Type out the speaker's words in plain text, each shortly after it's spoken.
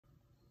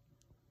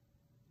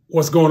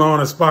What's going on,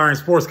 aspiring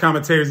sports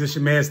commentators? It's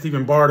your man,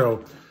 Stephen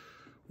Bardo.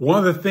 One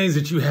of the things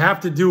that you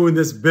have to do in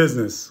this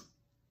business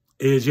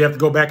is you have to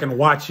go back and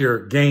watch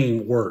your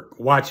game work,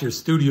 watch your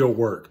studio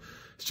work.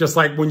 It's just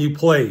like when you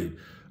played.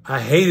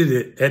 I hated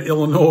it at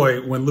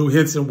Illinois when Lou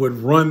Henson would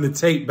run the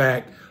tape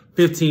back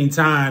 15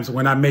 times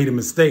when I made a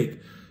mistake.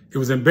 It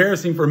was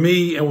embarrassing for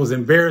me and was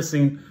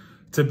embarrassing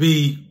to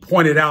be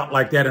pointed out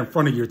like that in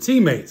front of your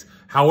teammates.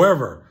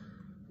 However,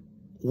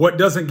 what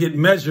doesn't get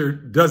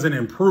measured doesn't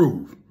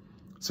improve.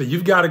 So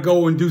you've got to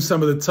go and do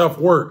some of the tough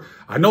work.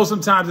 I know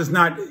sometimes it's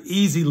not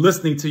easy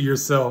listening to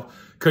yourself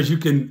because you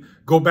can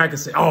go back and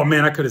say, oh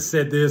man, I could have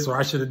said this or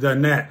I should have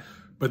done that.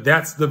 But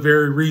that's the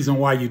very reason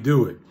why you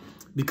do it.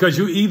 Because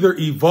you either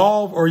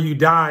evolve or you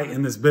die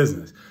in this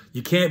business.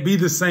 You can't be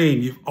the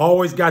same. You've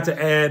always got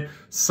to add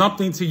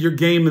something to your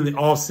game in the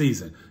off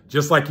season,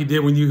 just like you did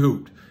when you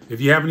hooped. If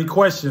you have any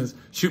questions,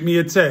 shoot me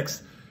a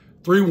text,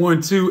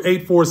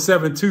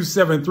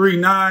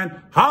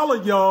 312-847-2739.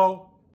 Holla, y'all.